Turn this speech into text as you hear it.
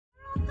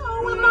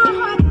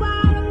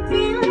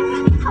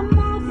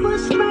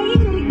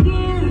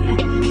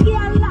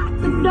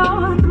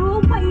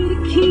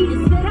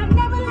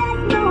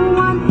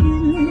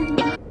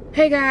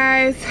Hey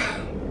guys,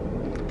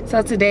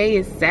 so today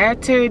is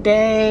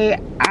Saturday.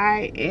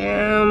 I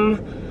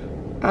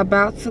am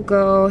about to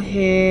go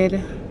ahead,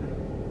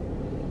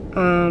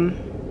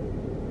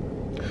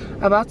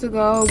 about to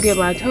go get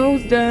my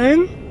toes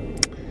done.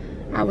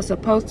 I was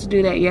supposed to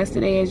do that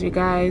yesterday, as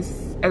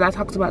I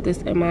talked about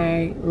this in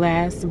my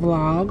last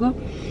vlog.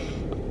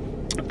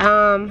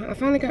 I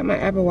finally got my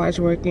Apple Watch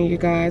working, you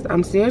guys.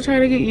 I'm still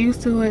trying to get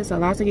used to it. It's a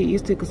lot to get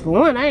used to, because for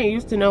one, I ain't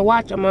used to no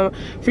watch on my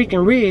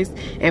freaking wrist,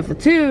 and for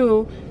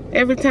two,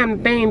 every time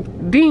the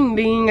thing ding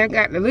ding, I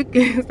got to look.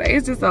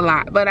 It's just a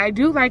lot, but I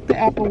do like the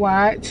Apple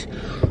Watch.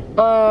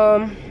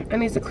 I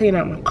need to clean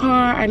out my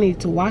car. I need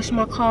to wash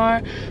my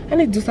car. I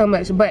need to do so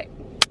much, but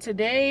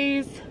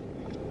today's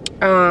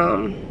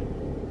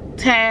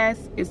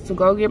task is to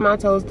go get my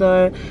toes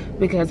done,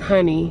 because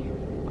honey,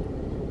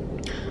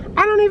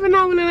 I don't even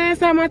know when the last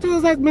time my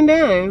toes has been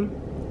done.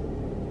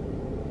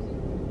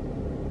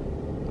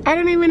 I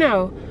don't even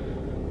know.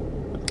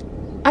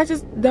 I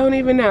just don't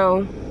even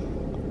know.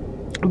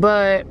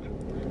 But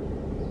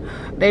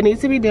they need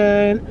to be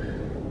done.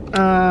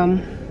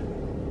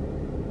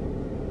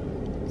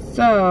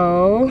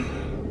 So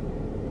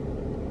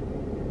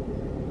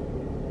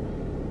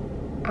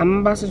I'm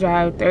about to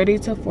drive 30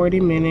 to 40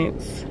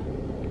 minutes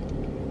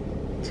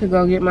to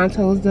go get my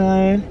toes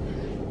done.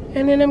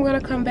 And then I'm gonna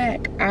come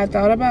back. I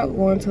thought about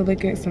going to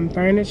look at some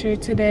furniture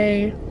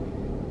today,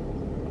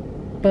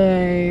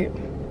 but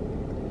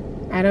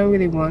I don't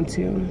really want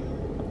to.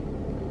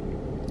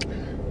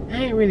 I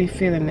ain't really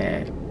feeling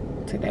that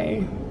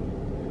today.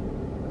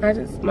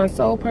 My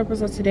sole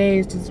purpose of today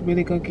is just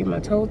really go get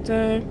my toes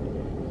done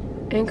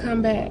and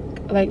come back.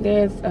 Like,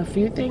 there's a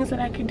few things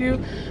that I can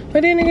do,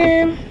 but then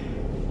again,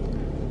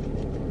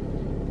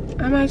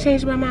 I might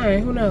change my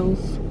mind, who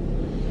knows?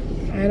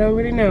 I don't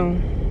really know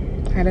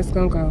how that's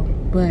gonna go,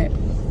 but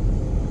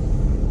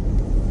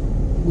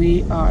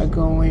we are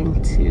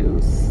going to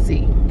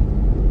see.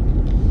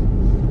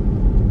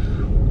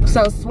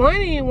 So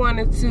Swanee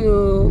wanted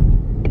to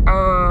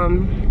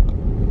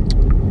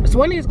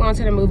Swanee is going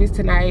to the movies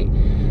tonight,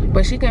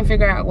 but she couldn't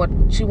figure out what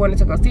she wanted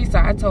to go see, so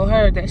I told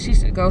her that she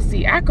should go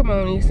see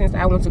Acrimony, since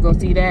I went to go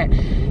see that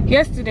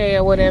yesterday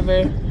or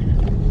whatever.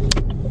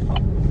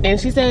 And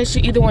she said she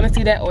either want to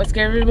see that or a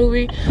scary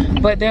movie,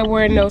 but there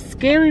were no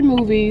scary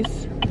movies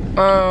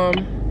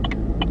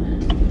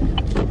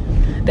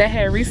that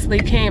had recently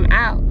came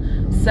out,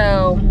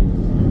 so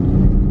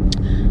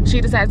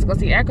she decided to go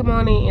see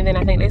Acrimony. And then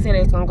I think they said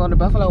they was gonna go to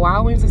Buffalo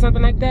Wild Wings or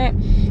something like that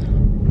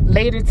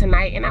later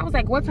tonight. And I was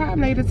like, what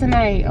time later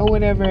tonight or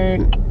whatever?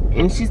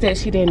 And she said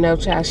she didn't know,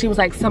 child. She was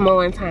like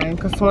Samoan time,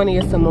 because Swanee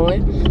is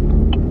Samoan.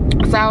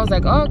 So I was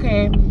like, oh,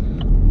 okay.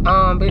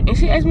 And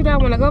she asked me, do I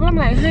want to go? But I'm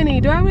like, honey,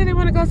 do I really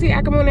want to go see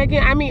Acrimony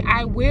again? I mean,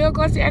 I will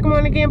go see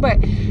Acrimony again, but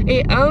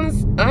it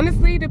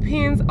honestly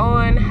depends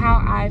on how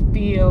I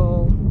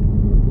feel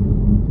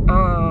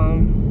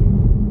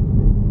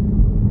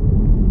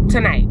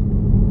tonight.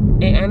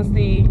 It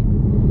honestly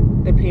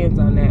depends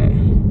on that.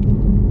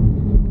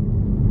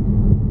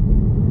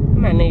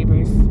 My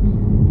neighbors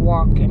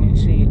walking and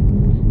shit.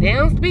 They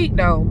don't speak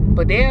though,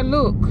 but they'll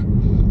look.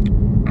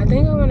 I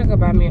think I want to go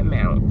buy me a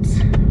mount.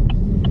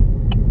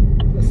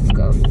 Let's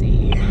go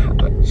see how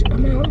much a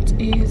mount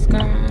is,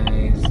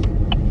 guys.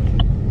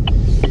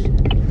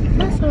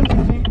 That's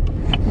something.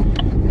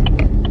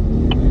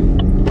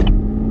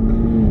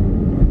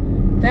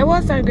 That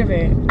was something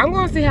different. I'm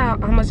gonna see how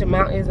much a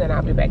mount is, and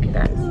I'll be back, you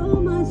guys.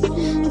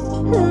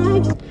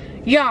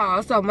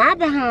 Y'all, so my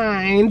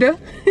behind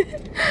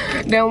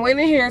then went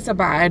in here to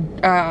buy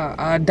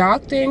a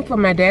dock thing for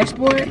my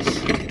dashboard.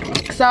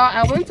 So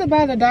I went to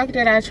buy the dock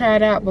that I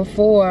tried out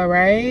before,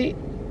 right?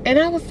 And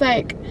I was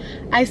like,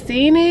 I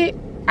seen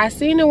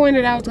the one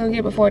that I was gonna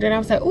get before. Then I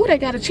was like, oh, they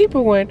got a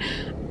cheaper one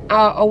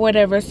or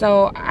whatever.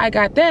 So I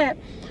got that.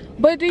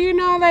 But do you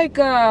know, like,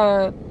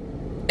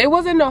 it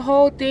wasn't the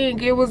whole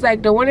thing. It was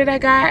like the one that I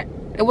got,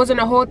 it wasn't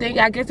the whole thing.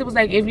 I guess it was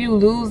like if you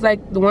lose like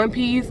the one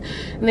piece,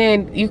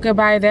 then you could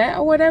buy that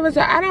or whatever.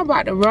 So I done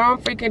bought the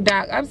wrong freaking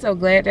dock. I'm so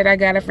glad that I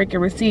got a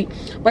freaking receipt.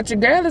 But your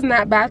girl is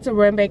not about to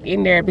run back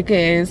in there,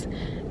 because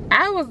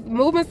I was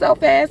moving so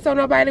fast so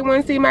nobody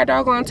wanted to see my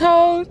doggone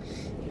toes.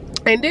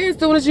 And then as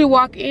soon as you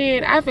walk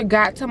in, I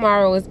forgot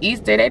tomorrow is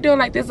Easter. They're doing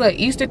like this little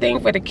Easter thing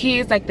for the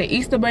kids, like the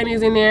Easter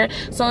bunnies in there.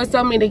 So it's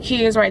so many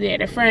kids right there at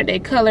the front. They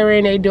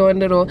coloring, they doing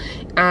little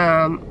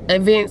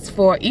events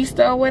for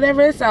Easter or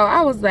whatever. So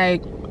I was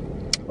like,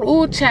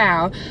 ooh,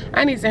 child,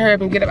 I need to hurry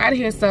up and get up out of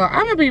here. So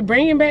I'm gonna be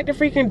bringing back the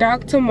freaking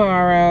dock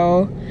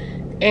tomorrow.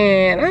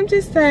 And I'm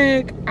just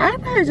like, I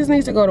probably just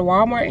need to go to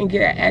Walmart and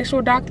get an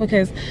actual dock,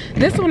 because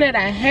this one that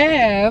I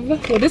have,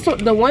 well, this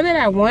one, the one that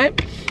I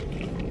want,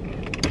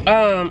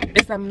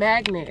 it's a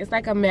magnet. It's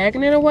like a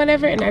magnet or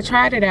whatever, and I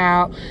tried it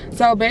out.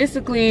 So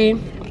basically,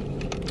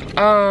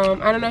 I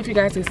don't know if you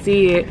guys can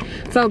see it.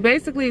 So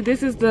basically,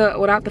 this is the,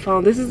 without the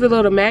phone, this is the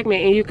little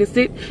magnet, and you can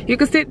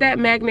sit that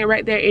magnet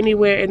right there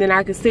anywhere, and then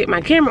I can sit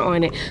my camera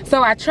on it.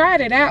 So I tried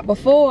it out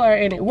before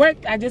and it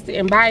worked. I just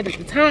didn't buy it at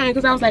the time,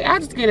 because I was like, I'll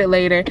just get it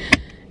later.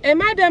 And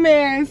my dumb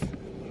ass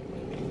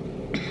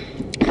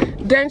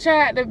done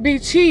tried to be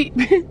cheap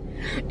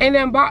and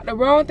then bought the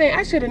wrong thing.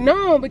 I should have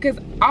known, because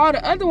all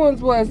the other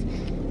ones was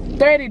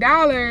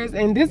 $30,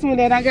 and this one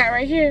that I got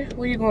right here,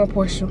 where you going,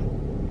 Portia?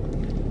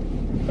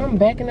 I'm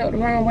backing up the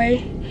wrong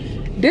way.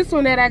 This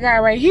one that I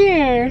got right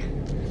here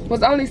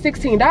was only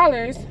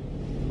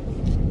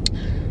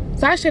 $16.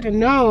 So I should have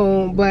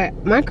known,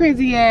 but my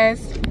crazy ass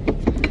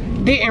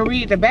didn't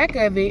read the back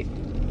of it.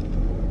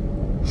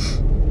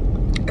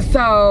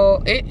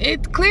 So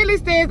it clearly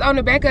says on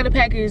the back of the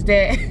package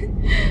that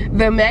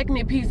the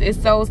magnet piece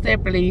is sold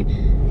separately.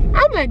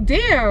 I'm like,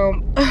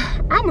 damn.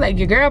 I'm like,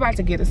 your girl about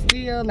to get a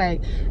steal.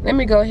 Like, let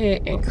me go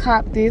ahead and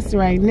cop this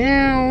right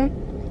now.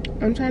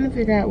 I'm trying to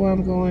figure out where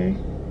I'm going,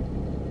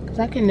 because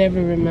I can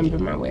never remember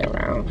my way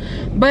around.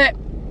 But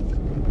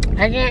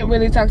I can't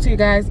really talk to you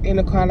guys in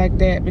a car like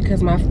that,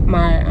 because my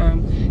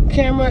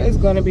camera is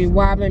going to be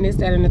wobbling, this,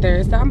 that, and the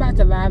third. So I'm about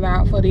to vibe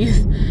out for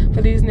these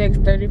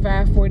next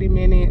 35-40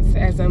 minutes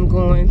as I'm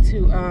going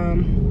to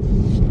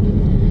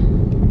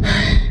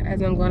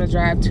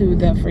drive to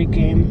the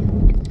freaking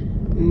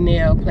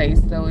nail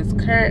place. So it's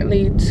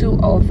currently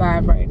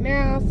 2:05 right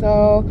now,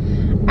 so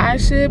I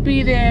should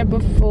be there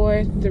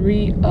before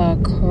 3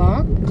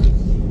 o'clock.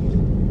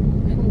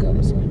 I can go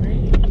this way,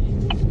 right?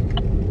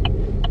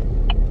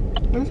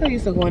 I'm so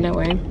used to going that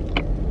way.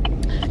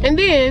 And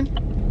then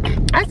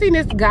I seen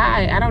this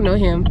guy, I don't know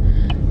him,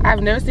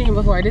 I've never seen him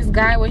before. This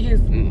guy with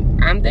his,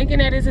 I'm thinking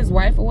that is his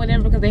wife or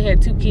whatever, because they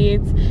had 2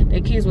 kids.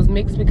 Their kids was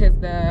mixed, because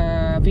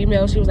the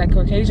female, she was like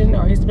Caucasian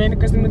or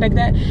Hispanic or something like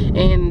that,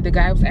 and the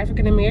guy was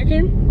African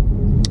American.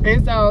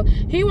 And so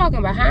he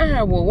walking behind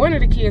her with one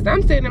of the kids.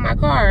 I'm sitting in my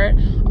car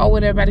or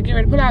whatever, about to get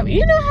ready to pull out.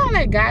 You know how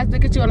like guys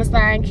look at you on the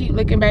side and keep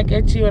looking back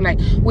at you, and like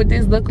with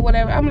this look or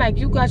whatever. I'm like,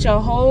 you got your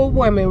whole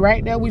woman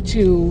right there with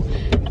you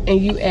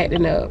and you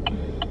acting up.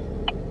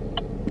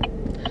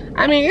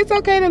 I mean, it's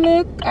okay to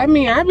look. I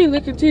mean, I be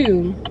looking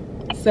too.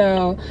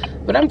 So,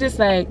 but I'm just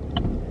like,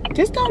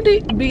 just don't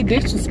be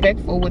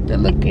disrespectful with the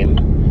looking.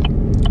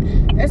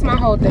 That's my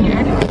whole thing.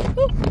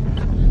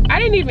 I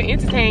didn't even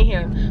entertain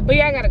him. But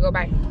yeah, I gotta go.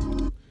 Bye.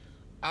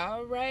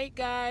 All right,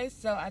 guys.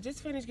 So I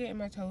just finished getting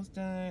my toast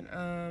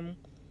done.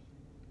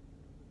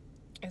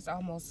 It's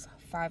almost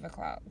 5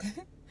 o'clock.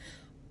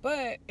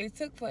 But it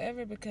took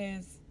forever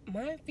because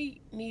my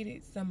feet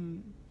needed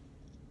some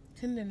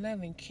tender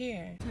loving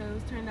care.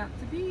 Toes turned out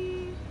to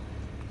be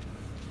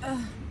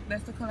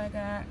that's the color I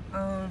got.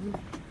 I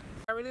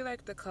really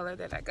like the color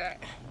that I got.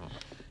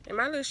 And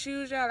my little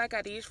shoes, y'all, I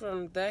got these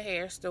from the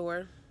hair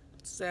store.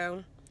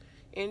 So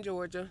in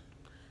Georgia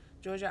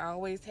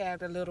always have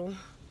the little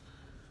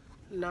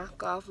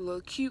knockoff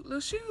little cute little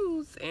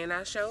shoes, and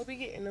I sure be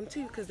getting them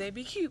too, because they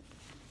be cute,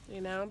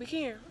 and I don't be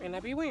caring, and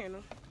I be wearing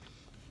them.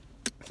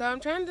 So I'm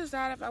trying to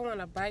decide if I want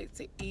a bite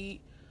to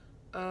eat.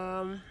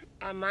 I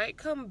might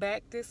come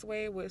back this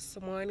way with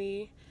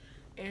Swanee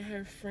and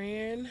her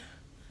friend.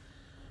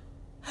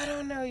 I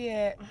don't know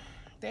yet.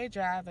 They're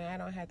driving. I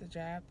don't have to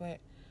drive, but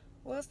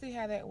we'll see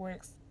how that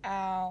works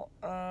out.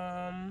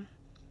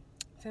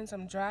 Since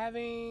I'm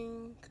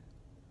driving,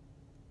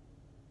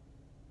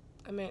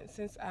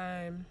 since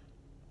I'm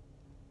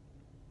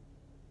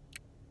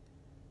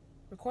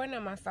recording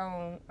on my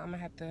phone, I'm gonna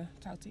have to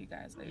talk to you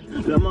guys later.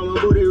 The mama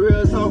booty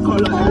real, so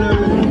color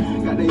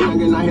and got the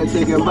youngin' out here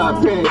taking by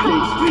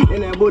pancakes.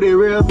 And that booty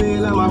real big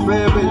like my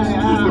friend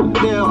bitch.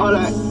 Damn, all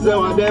that,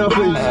 my damn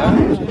face.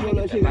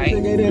 She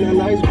take it in a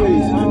nice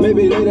place.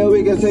 Maybe later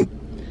we can take.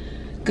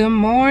 Good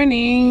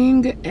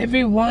morning,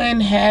 everyone.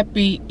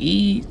 Happy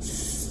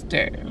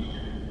Easter.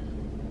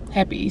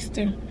 Happy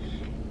Easter.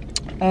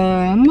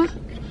 I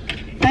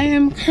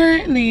am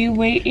currently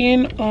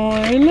waiting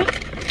on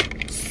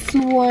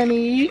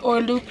Swanee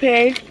or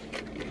Lupe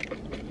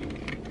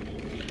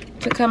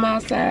to come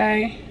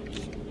outside,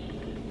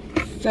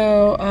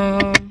 so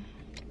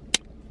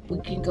we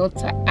can go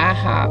to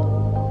IHOP.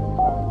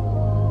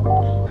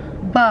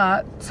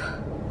 But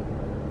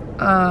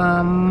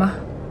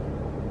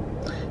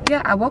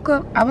yeah, I woke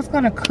up, I was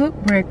gonna cook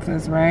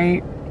breakfast,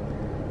 right?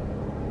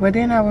 But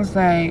then I was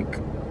like,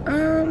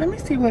 let me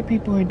see what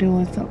people are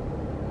doing so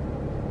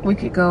we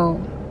could go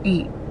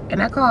eat.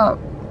 And I called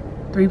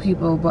 3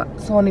 people, but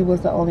Swanee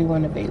was the only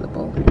one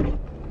available.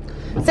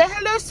 Say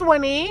hello,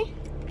 Swanee.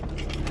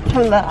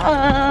 Hello.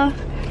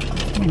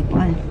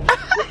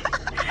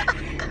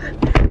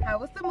 How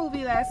was the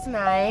movie last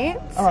night?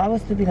 Oh, I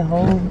was sleeping the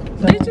whole.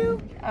 Did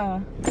you?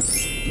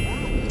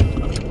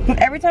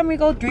 Every time we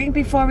go drink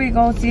before we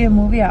go see a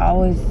movie, I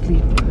always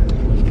sleep.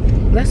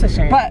 That's a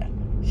shame. But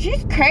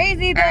she's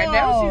crazy though. I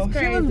know she's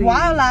crazy. She was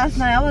wild last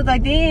night. I was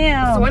like,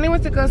 damn. Swanee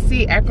went to go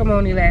see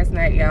Acrimony last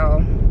night,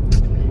 y'all.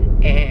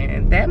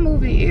 And that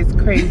movie is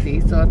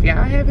crazy. So if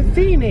y'all haven't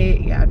seen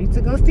it, y'all need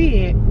to go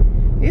see it.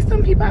 There's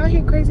some people out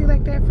here crazy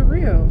like that for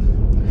real.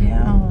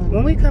 Yeah.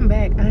 When we come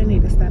back, I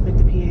need to stop at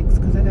the PX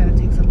because I gotta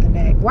take something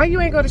back. Why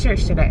you ain't go to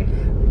church today?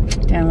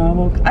 Damn,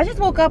 I just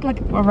woke up like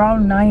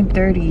around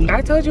 9:30.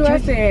 I told you, I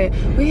said,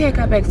 we had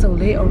got back so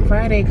late on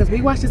Friday because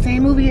we watched the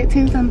same movie at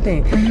 10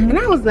 something. And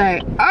I was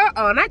like,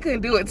 and I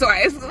couldn't do it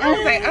twice. I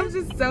was like, I'm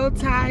just so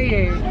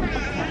tired.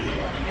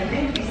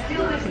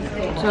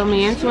 So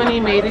me and Swanee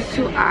made it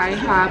to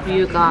IHOP,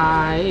 you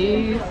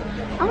guys.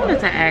 I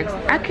wanted to ask,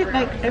 I get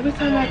like, every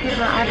time I get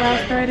my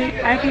eyebrows started,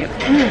 I get,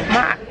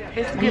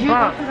 it's get bumped. You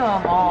go to the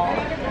mall.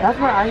 That's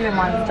where I get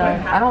mine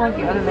done. I don't like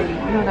the other lady. You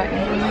know that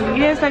Asian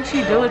lady? Yeah, it's like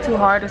she do it too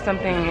hard or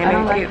something,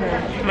 and it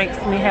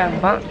makes me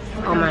have bumps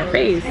on my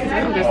face.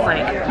 I'm just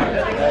like,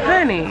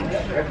 honey,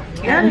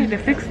 y'all need to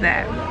fix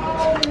that.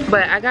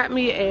 But I got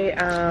me a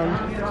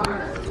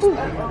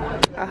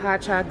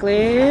hot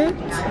chocolate,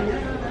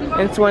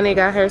 and Swanee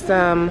got her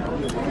some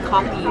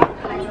Coffee.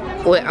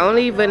 with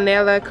only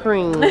vanilla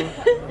cream.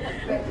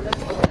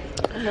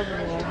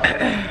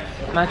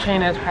 My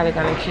trainer's probably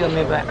gonna kill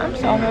me, but I'm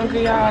so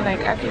hungry, y'all.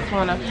 Like, I just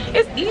wanna,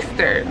 it's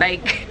Easter.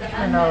 Like,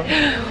 I know.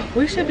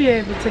 we should be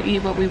able to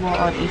eat what we want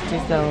on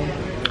Easter. So,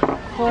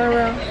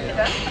 Cora,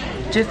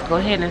 just go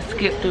ahead and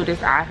skip through this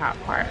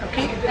IHOP part,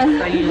 okay?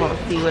 So you won't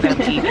see what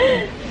I'm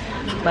eating.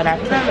 But I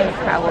promise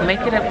I will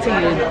make it up to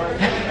you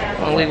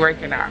when we work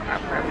it out, I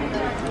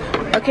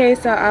promise. Okay,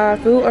 so our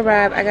food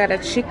arrived. I got a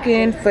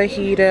chicken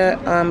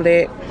fajita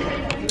omelet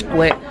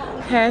with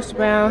hash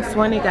brown.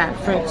 Swanee got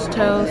French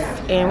toast.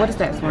 And what is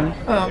that, Swanee?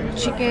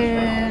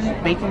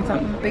 Chicken. Bacon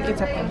something? Bacon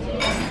something.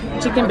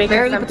 Chicken bacon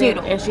Barely something.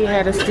 potato. And she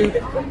had a soup.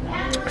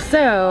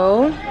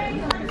 So,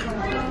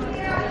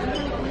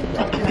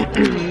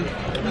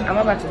 I'm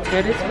about to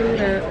tear this food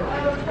up.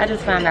 I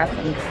just found out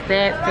some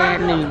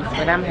sad news.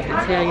 But I'm going to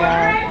have to tell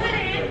y'all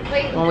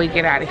when we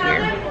get out of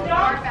here.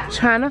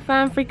 Trying to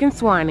find freaking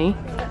Swanee.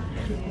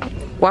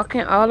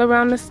 Walking all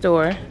around the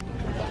store.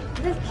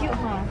 This is cute,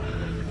 huh?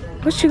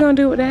 What you gonna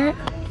do with that?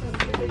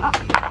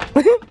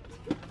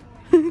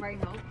 Right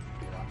now.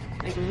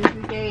 Like a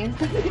music game.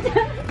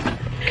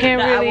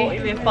 Can't I won't really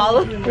even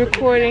follow.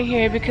 record in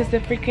here because the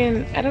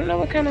freaking, I don't know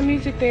what kind of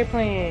music they're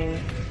playing.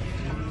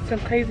 Some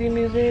crazy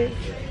music.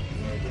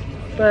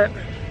 But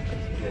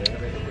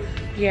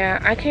yeah,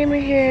 I came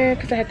in here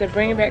because I had to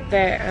bring back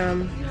that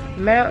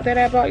mount that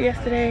I bought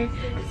yesterday.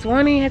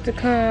 Swanee had to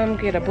come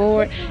get a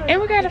board, and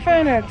we gotta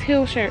find a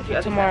teal shirt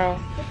for tomorrow.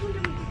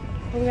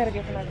 We gotta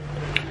get another.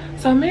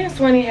 So me and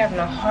Swanee having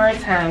a hard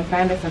time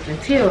finding something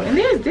teal, and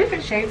there's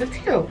different shades of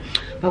teal.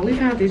 But we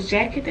found this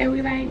jacket that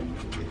we like,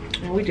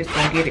 and we just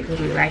gonna get it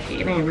because we like it.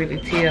 It ain't really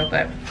teal,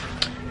 but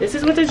this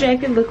is what the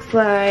jacket looks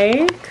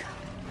like.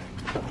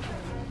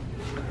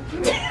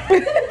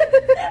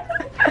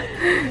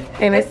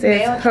 And it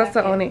says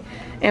hustle on it,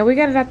 and we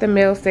got it at the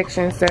male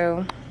section,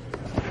 so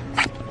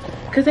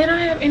because they don't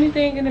have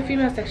anything in the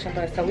female section,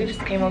 but so we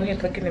just came over here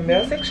to look in the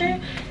male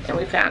section, and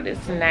we found this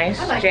nice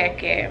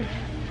jacket.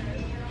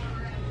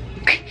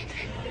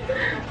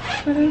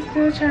 But I'm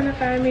still trying to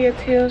find me a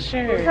teal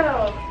shirt.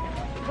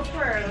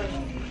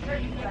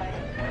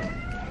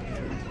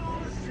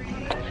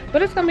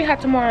 But it's gonna be hot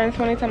tomorrow, and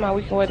 20 time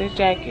we can wear this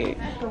jacket.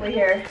 Over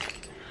here.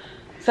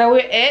 So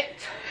we're at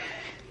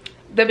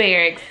the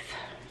barracks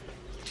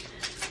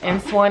in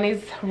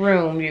Swanee's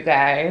room, you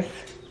guys.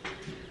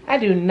 I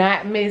do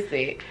not miss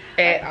it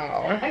at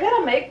all. I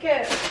gotta make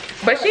it.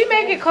 But she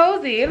make it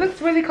cozy. It looks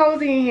really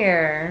cozy in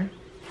here.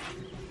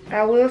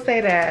 I will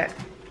say that.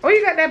 Oh,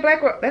 you got that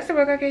black rug. That's the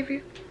rug I gave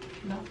you?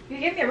 No. You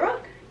gave me a rug?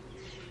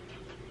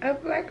 A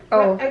black?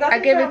 Oh, I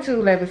gave it to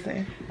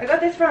Levison. I got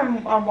this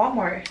from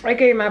Walmart. I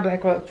gave my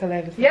black rug to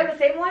Levison. You have the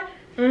same one?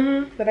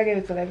 Mm-hmm. But I gave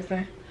it to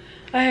Levison.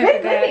 I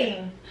He's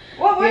living.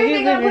 What? Where do you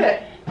think I put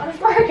it? On his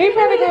bar? He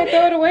probably gonna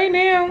throw it away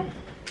now.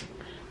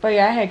 But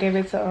yeah, I had gave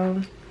it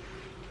to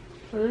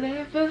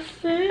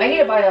Levison. I need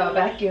to buy a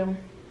vacuum.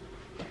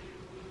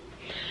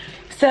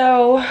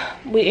 So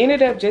we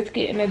ended up just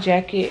getting a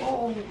jacket.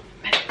 Oh.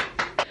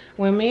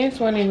 When me and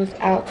Swanee was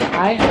out to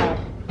IHOP,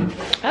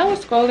 I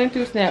was scrolling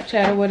through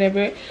Snapchat or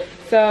whatever.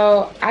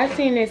 So I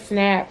seen this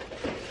snap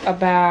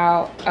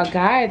about a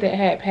guy that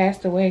had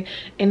passed away,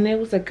 and there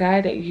was a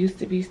guy that used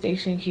to be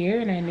stationed here,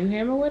 and I knew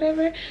him or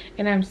whatever,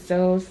 and I'm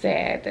so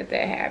sad that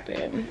that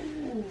happened.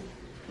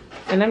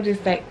 And I'm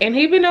just like, and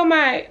he been on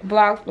my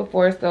vlogs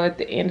before, so at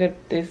the end of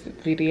this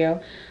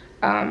video,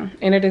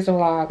 end of this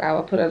vlog, I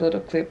will put a little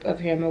clip of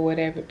him or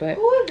whatever. But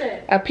who is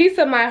it? A piece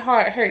of my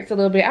heart hurts a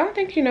little bit. I don't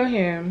think you know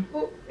him.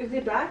 Who is he?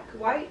 Black?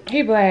 White?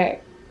 He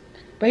black,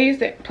 but he used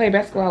to play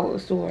basketball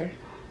with Sword.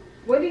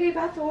 When did he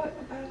pass away?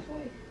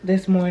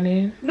 This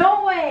morning.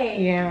 No way.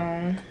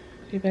 Yeah,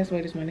 he passed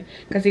away this morning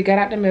because he got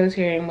out the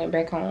military and went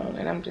back home,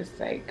 and I'm just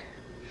like,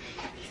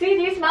 see,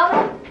 do you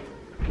smell it?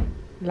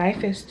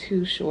 Life is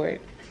too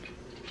short.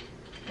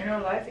 I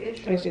know, life is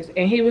short. It's just,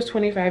 and he was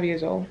 25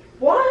 years old.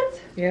 What?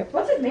 Yep.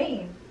 What's his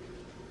name?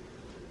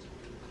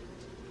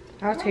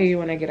 I'll tell you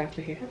when I get off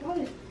of here. I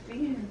probably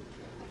seen him.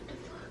 What the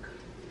fuck?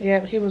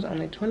 Yep, he was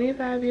only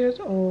 25 years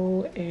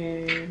old,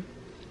 and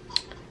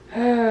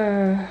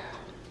it's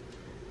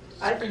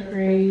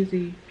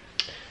crazy.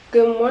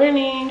 Good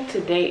morning.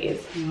 Today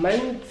is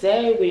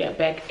Monday. We are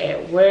back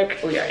at work.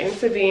 We are in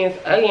Sevine's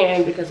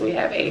again because we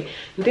have a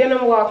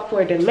denim walk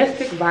for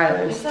domestic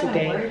violence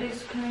today. I wear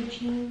this kind of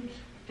jeans.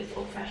 It's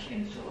old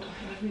fashioned, so it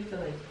makes me feel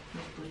like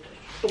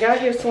y'all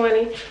hear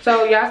Swanee?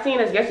 So y'all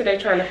seen us yesterday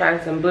trying to find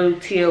some blue,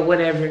 teal,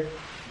 whatever.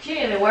 She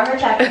didn't even wear her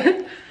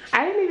jacket.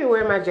 I didn't even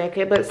wear my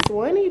jacket, but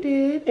Swanee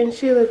did, and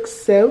she looks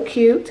so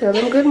cute. Tell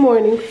them good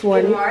morning,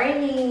 Swanee. Good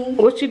morning.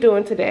 What you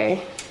doing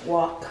today?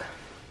 Walk.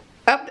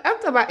 I'm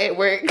talking about at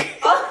work.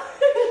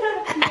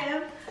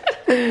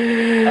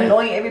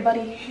 Annoying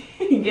everybody.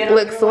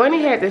 Look,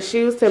 Swanee had the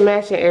shoes to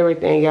match and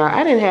everything, y'all.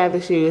 I didn't have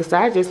the shoes, so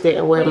I just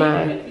didn't wear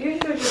mine. You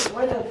should just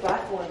wear the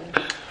black one.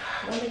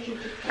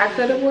 I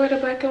could have worn the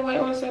black and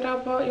white ones that I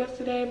bought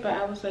yesterday, but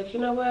I was like, you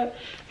know what?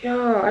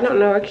 Y'all, I don't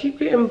know. I keep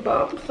getting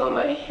bumps on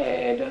my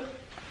head.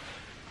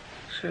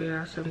 Show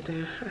y'all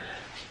something.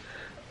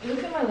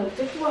 Look at my lips.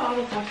 This is what I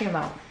was talking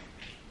about.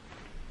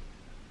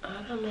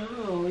 I don't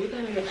know. You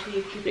gotta make sure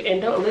you keep it. And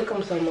don't lick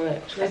them so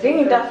much. I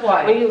think that's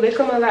why. When you lick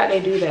them a lot, they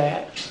do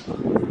that.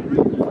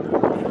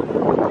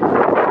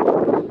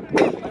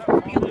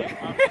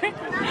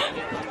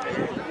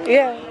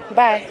 Yeah,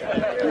 bye.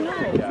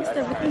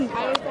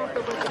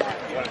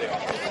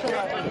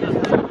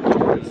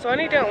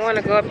 Swanee don't want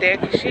to go up there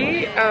because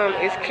she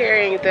is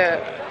carrying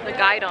the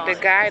guide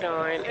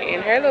on,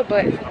 and her little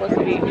butt is supposed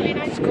to be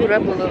screwed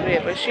up a little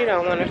bit, but she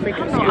don't want to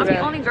freaking scoot up. I'm the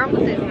only girl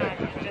with it.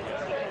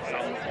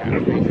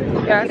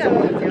 Yeah, I see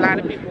a lot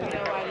of people.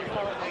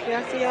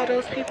 Y'all see all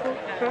those people?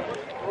 Huh?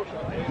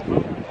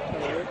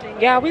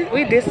 Yeah,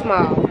 we this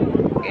small.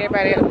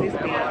 Everybody else this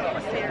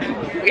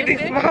big. We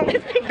this small,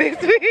 this big.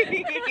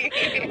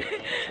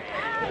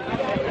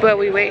 But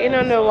we waiting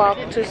on the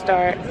walk to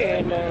start,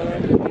 and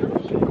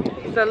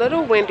it's a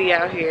little windy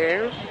out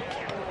here.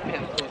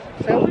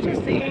 So we're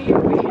just sitting here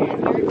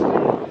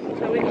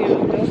so we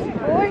can go see.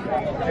 Boy,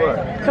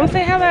 come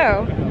say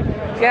hello.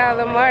 Yeah,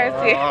 Lamar is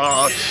here.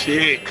 Oh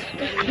shit.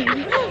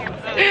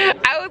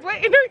 I was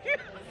waiting on you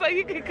so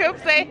you could come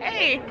say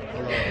hey.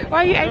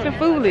 Why you acting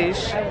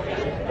foolish?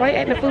 Why you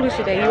acting foolish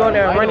today? You on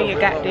there running your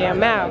goddamn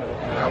mouth.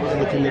 I was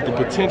looking at the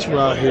potential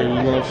out here, you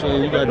know what I'm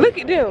saying? You got look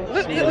at them.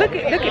 Look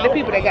at the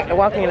people that got to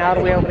walk in all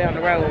the way over down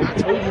the road.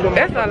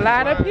 That's a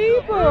lot of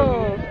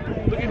people.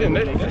 Look at them.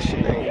 That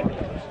shit ain't.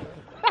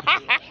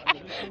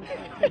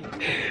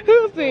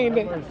 Who's seen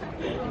that?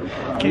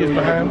 Kids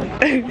behind me.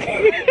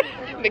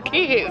 The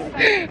kids.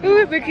 Who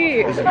is the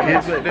kids? There's some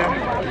kids right there.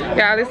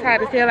 Y'all, it's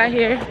hot as hell out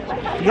here.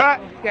 Got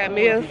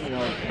meals.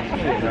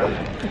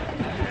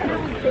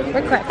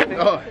 What Claxton?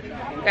 Oh.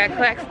 Got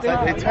Claxton.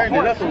 Like they turned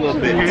it up a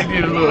little bit. They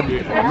did a little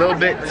bit. A little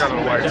bit.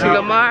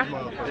 Lamar.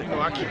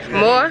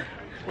 More.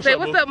 Say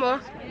what's up, More?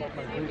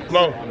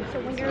 Mo.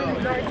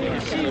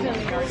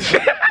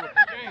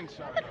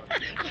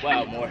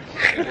 Wow, more.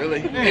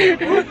 Really?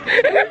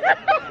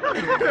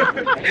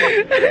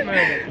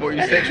 Boy,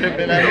 you said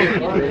tripping out here.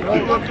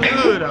 You look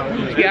good out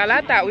here. Y'all,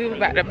 I thought we was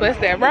about to bust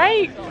that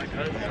right.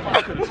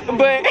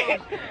 But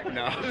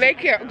No. they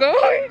kept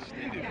going.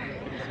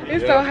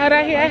 It's so hot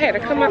out here, I had to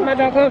come out my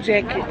doggone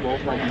jacket.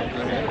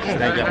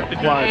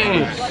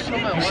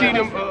 You see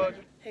them?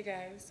 Hey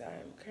guys,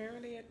 I'm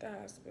currently at the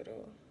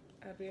hospital.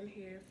 I've been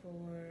here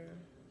for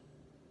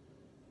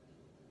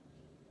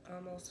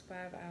almost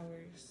 5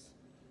 hours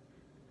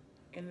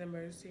in the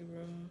emergency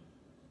room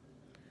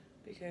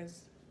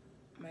because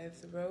my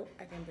throat,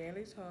 I can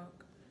barely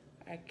talk.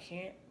 I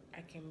can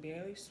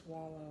barely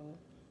swallow.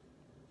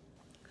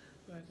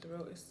 My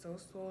throat is so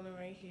swollen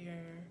right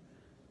here.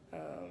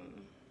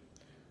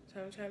 So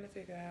I'm trying to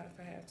figure out if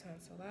I have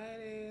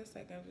tonsillitis.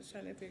 Like, I'm just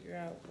trying to figure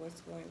out what's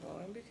going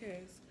on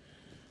because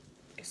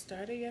it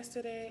started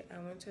yesterday. I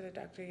went to the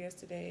doctor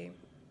yesterday.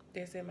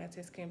 They said my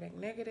test came back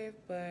negative,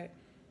 but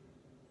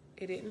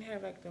it didn't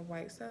have like the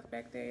white stuff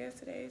back there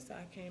yesterday. So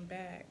I came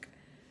back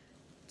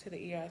to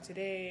the ER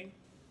today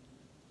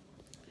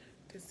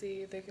to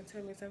see if they can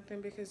tell me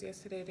something because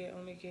yesterday they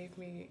only gave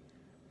me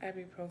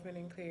ibuprofen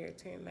and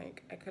Claritin.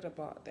 Like, I could have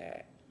bought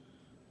that.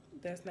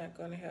 That's not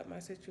going to help my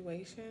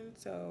situation,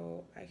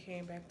 so I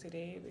came back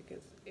today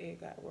because it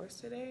got worse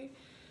today.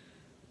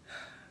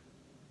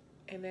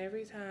 And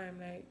every time,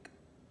 like,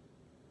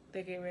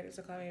 they get ready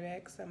to call me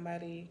back,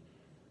 somebody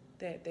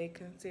that they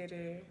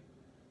consider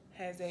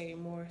has a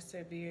more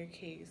severe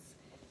case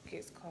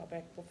gets called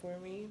back before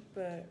me.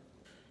 But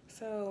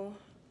so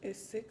it's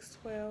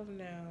 6:12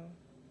 now.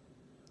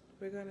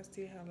 We're gonna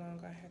see how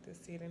long I have to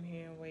sit in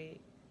here and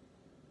wait,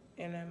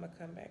 and I'm gonna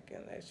come back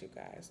and let you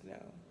guys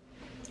know.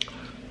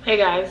 Hey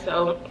guys,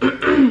 so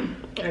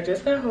I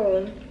just got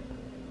home,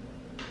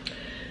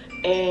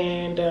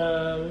 and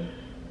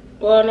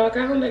well, no, I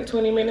got home like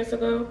 20 minutes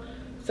ago.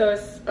 So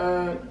it's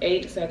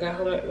 8, so I got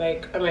home at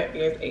like,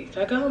 it's 8,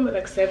 so I got home at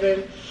like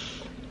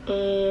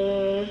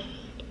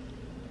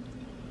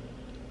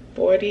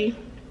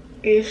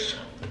 7:40-ish,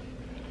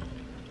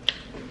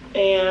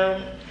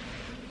 and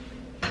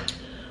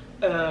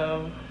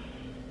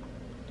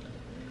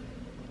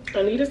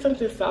I needed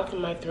something soft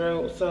in my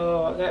throat,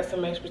 so I got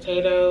some mashed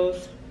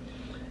potatoes,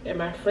 and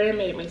my friend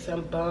made me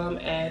some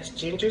bomb-ass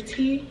ginger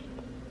tea.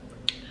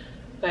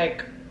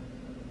 Like,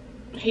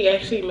 he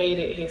actually made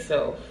it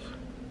himself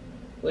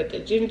with the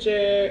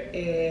ginger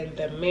and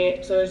the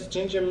mint. So it's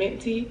ginger mint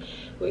tea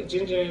with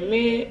ginger and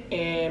mint,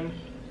 and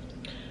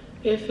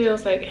it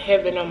feels like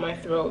heaven on my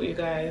throat, you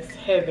guys.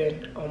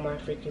 Heaven on my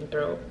freaking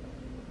throat.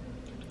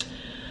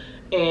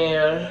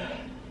 And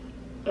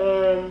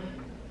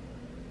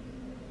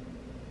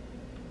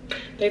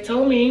They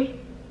told me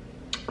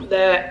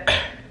that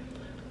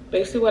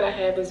basically what I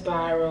have is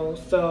viral.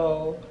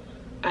 So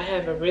I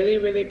have a really,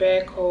 really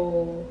bad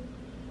cold.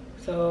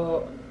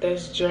 So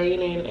that's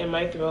draining in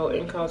my throat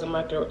and causing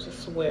my throat to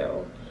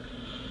swell.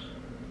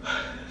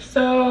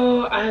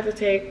 So I have to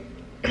take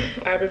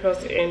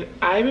ibuprofen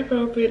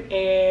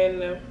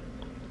and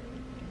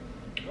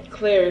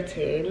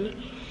Claritin.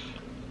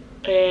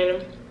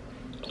 And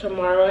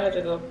tomorrow I have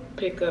to go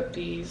pick up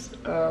these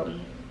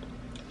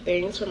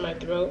things for my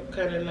throat,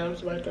 kind of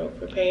numbs my throat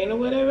for pain or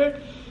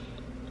whatever,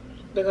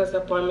 because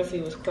the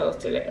pharmacy was closed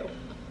today.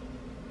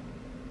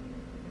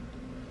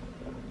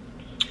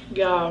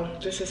 Y'all,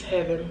 this is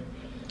heaven.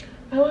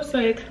 I was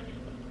like,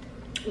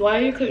 why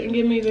you couldn't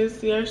give me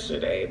this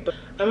yesterday? But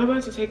I'm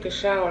about to take a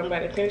shower. I'm about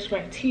to finish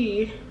my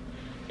tea.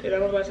 Then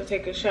I'm about to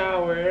take a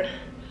shower.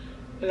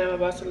 And I'm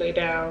about to lay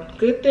down.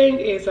 Good thing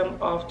is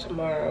I'm off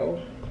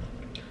tomorrow,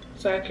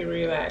 so I can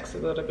relax a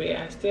little bit.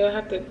 I still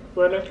have to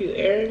run a few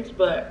errands,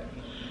 but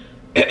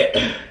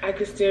I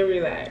can still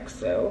relax.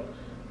 So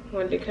I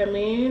wanted to come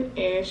in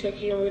and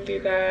check in with you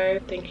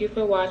guys. Thank you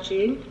for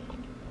watching.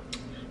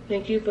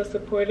 Thank you for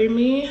supporting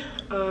me.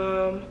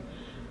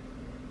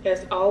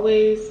 As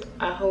always,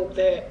 I hope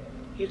that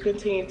you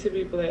continue to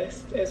be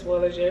blessed as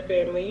well as your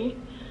family.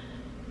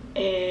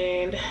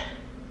 And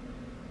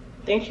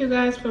thank you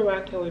guys for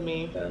rocking with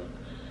me. So,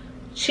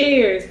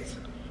 cheers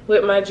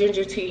with my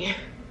ginger tea.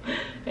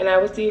 And I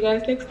will see you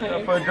guys next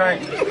time. For a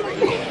drink.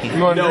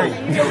 You want a drink?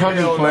 I'm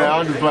just playing.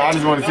 I'm just playing. I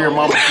just want to see her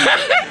mama see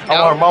it. I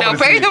want her mama to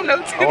see it.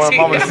 I want her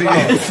mama to see it.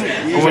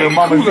 I want her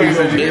mama to see it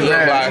so she get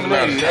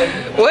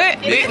mad. What?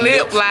 Big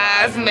lip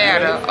lies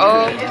matter.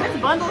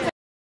 Oh.